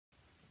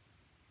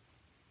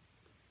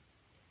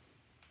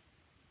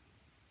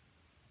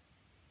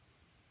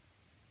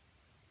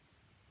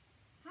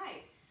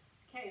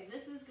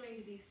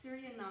going to be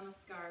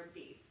Suryanamaskara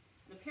B.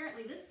 And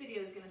apparently this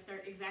video is going to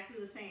start exactly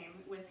the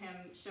same with him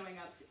showing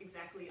up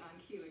exactly on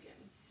cue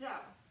again. So,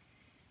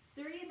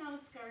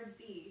 Suryanamaskara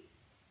B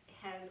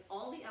has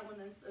all the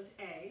elements of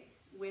A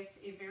with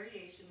a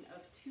variation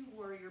of 2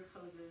 warrior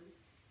poses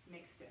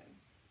mixed in.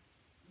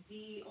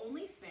 The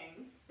only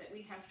thing that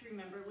we have to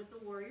remember with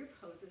the warrior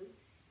poses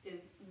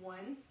is,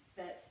 one,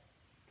 that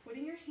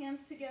putting your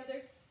hands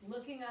together,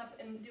 looking up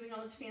and doing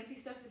all this fancy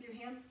stuff with your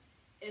hands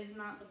is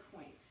not the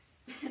point.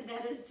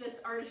 That is just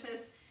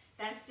artifice.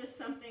 That's just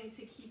something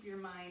to keep your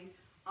mind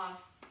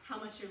off how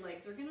much your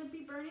legs are going to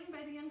be burning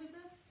by the end of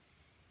this.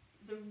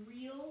 The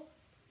real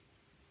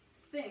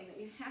thing that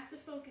you have to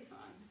focus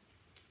on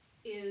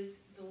is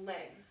the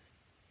legs.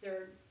 There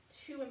are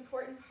 2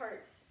 important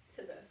parts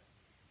to this.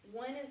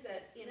 One is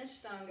that in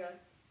Ashtanga,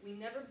 we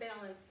never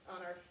balance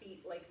on our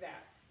feet like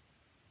that.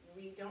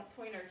 We don't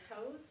point our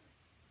toes.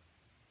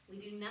 We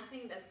do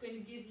nothing that's going to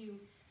give you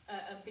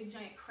a big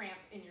giant cramp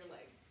in your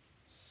leg.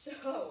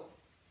 So,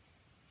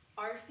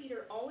 our feet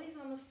are always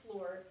on the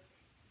floor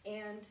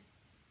and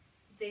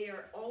they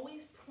are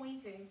always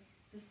pointing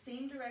the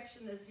same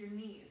direction as your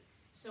knees.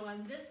 So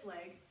on this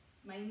leg,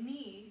 my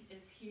knee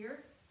is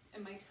here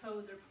and my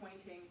toes are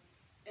pointing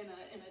in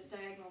a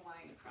diagonal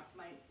line across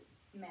my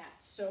mat.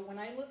 So when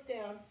I look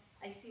down,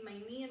 I see my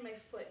knee and my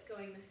foot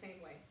going the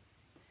same way.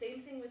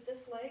 Same thing with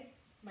this leg.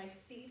 My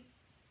feet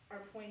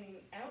are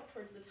pointing out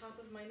towards the top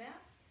of my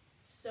mat.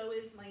 So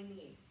is my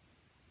knee.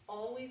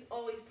 Always,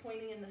 always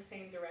pointing in the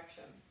same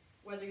direction.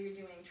 Whether you're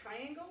doing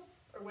triangle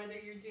or whether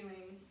you're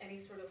doing any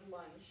sort of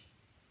lunge.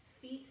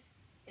 Feet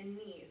and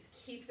knees.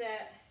 Keep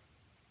that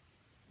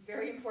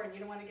very important. You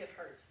don't want to get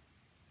hurt.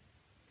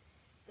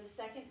 The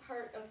second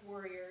part of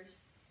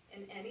warriors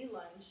in any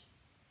lunge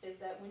is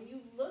that when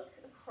you look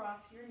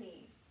across your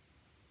knee,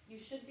 you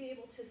should be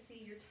able to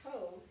see your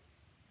toe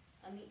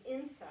on the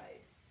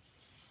inside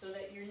so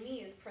that your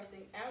knee is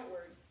pressing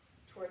outward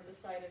toward the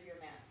side of your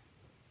mat.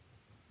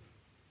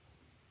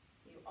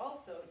 You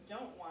also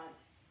don't want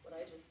what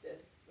I just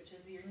did, which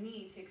is your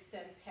knee to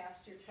extend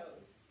past your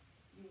toes.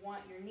 You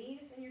want your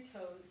knees and your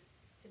toes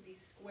to be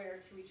square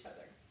to each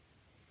other.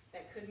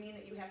 That could mean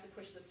that you have to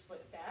push this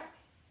foot back.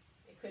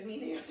 It could mean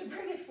that you have to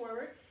bring it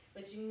forward,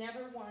 but you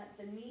never want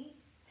the knee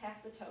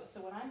past the toe.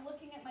 So when I'm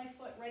looking at my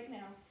foot right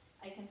now,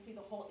 I can see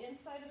the whole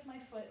inside of my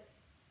foot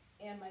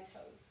and my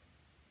toes.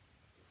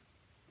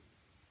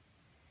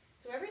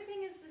 So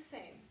everything is the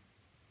same,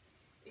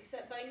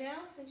 except by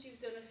now, since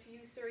you've done a few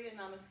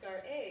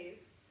Suryanamaskara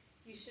A's,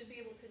 you should be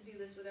able to do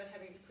this without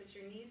having to put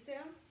your knees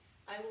down.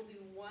 I will do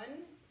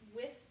one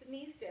with the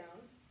knees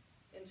down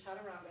in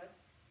Chaturanga,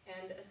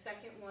 and a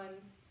second one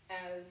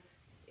as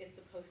it's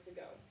supposed to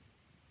go.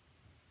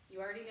 You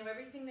already know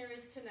everything there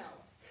is to know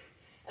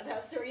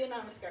about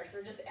Suryanamaskara, so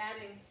we're just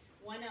adding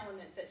one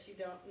element that you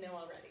don't know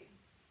already.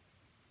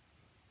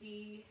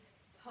 The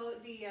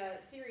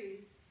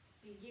series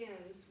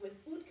begins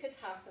with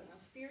Utkatasana,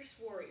 fierce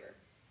warrior.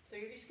 So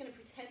you're just going to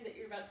pretend that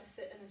you're about to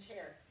sit in a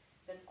chair.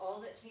 That's all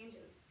that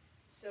changes.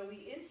 So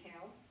we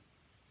inhale,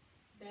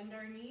 bend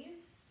our knees.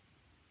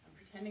 I'm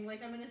pretending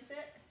like I'm going to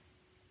sit.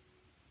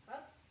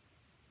 Up,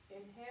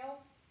 inhale,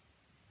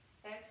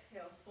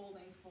 exhale,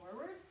 folding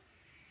forward.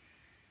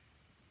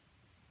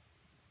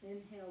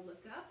 Inhale,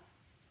 look up.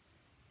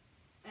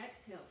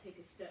 Exhale, take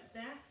a step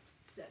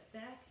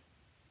back,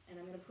 and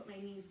I'm going to put my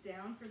knees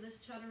down for this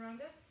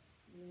Chaturanga.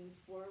 Lean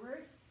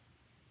forward.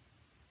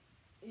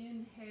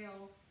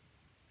 Inhale,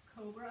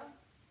 Cobra.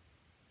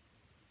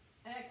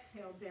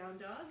 Exhale, Down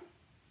Dog.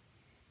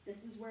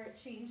 This is where it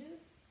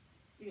changes.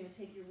 You're going to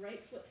take your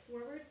right foot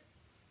forward,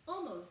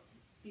 almost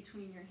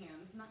between your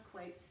hands, not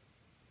quite.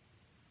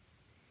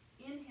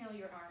 Inhale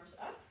your arms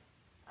up.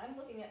 I'm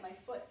looking at my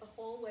foot the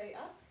whole way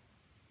up.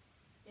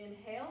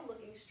 Inhale,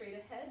 looking straight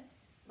ahead.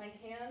 My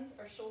hands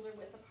are shoulder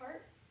width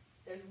apart.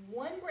 There's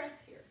one breath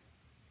here.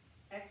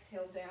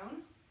 Exhale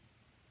down.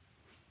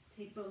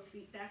 Take both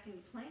feet back into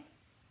plank.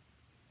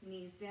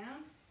 Knees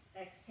down.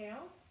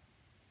 Exhale.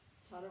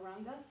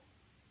 Chaturanga.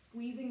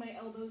 Squeezing my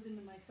elbows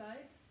into my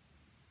sides.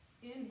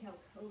 Inhale,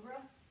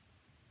 Cobra.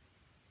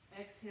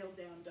 Exhale,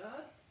 Down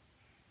Dog.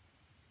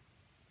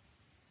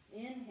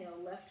 Inhale,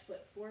 left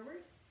foot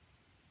forward.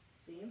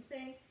 Same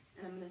thing.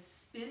 And I'm going to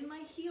spin my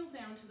heel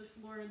down to the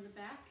floor in the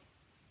back.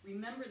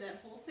 Remember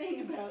that whole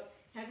thing about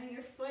having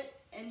your foot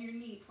and your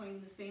knee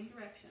pointing the same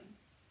direction.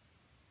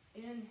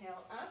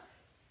 Inhale up,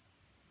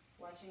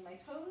 watching my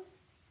toes.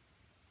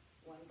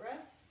 One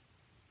breath.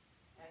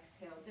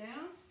 Exhale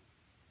down.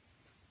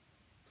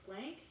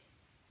 Plank.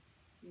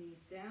 Knees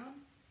down.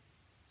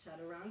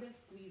 Chaturanga,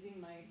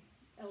 squeezing my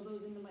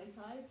elbows into my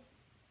sides.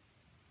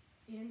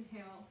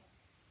 Inhale,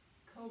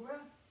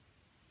 Cobra.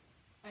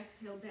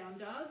 Exhale, Down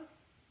Dog.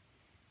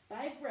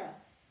 5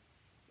 breaths.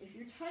 If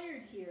you're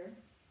tired here,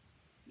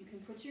 you can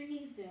put your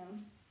knees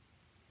down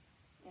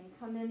and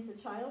come into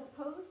Child's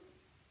Pose.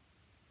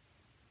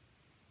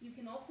 You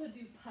can also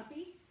do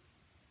Puppy.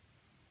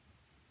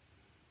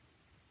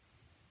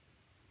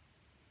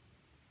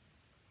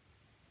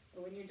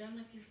 But when you're done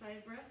with your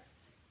 5 breaths,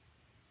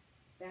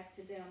 back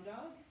to Down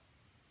Dog.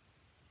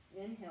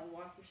 Inhale,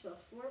 walk yourself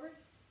forward.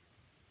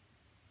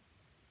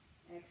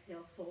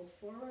 Exhale, fold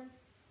forward.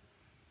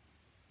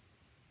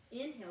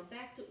 Inhale,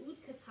 back to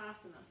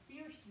Utkatasana,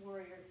 fierce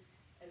warrior,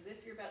 as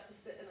if you're about to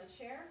sit in a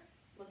chair,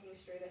 looking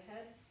straight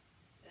ahead.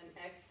 And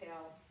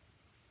exhale,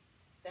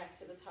 back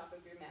to the top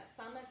of your mat.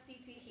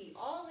 Samastitihi,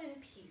 all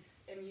in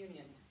peace and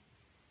union.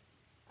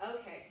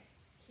 Okay,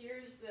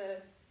 here's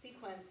the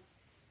sequence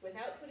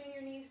without putting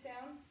your knees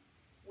down,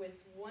 with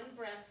one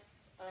breath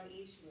on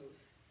each move.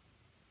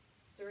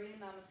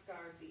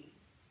 Suryanamaskara B.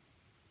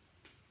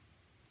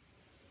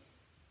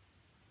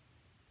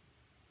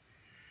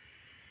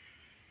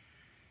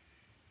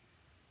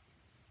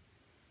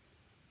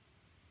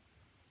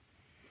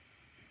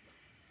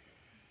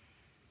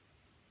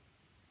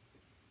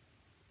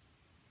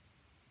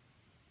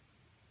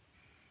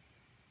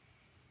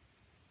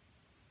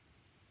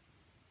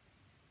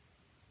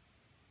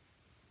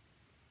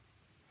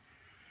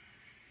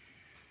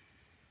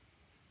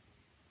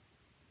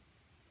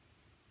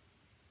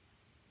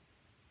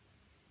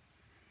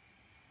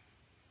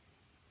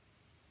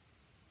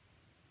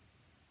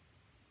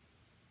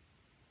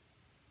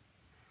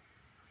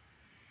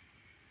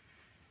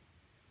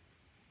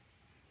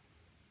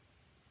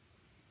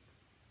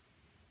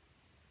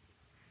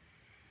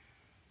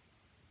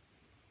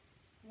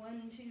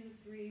 One, 2,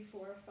 3,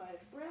 4, 5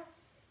 breaths.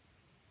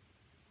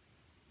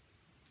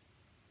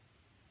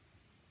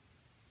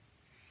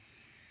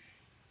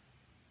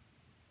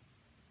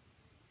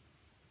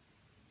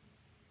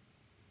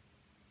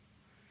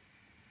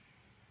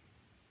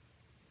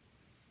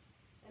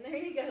 And there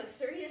you go,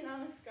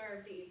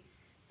 Suryanamaskara B.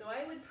 So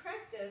I would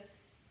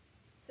practice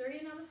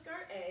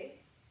Suryanamaskara A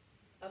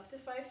up to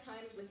 5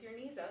 times with your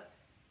knees up,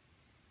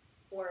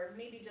 or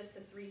maybe just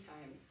to 3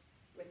 times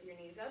with your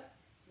knees up.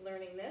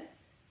 Learning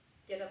this,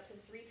 get up to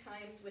 3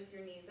 times with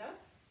your knees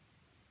up,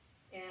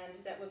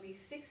 and that would be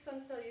 6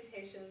 sun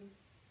salutations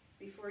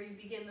before you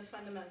begin the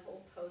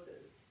fundamental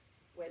poses,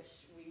 which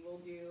we will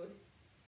do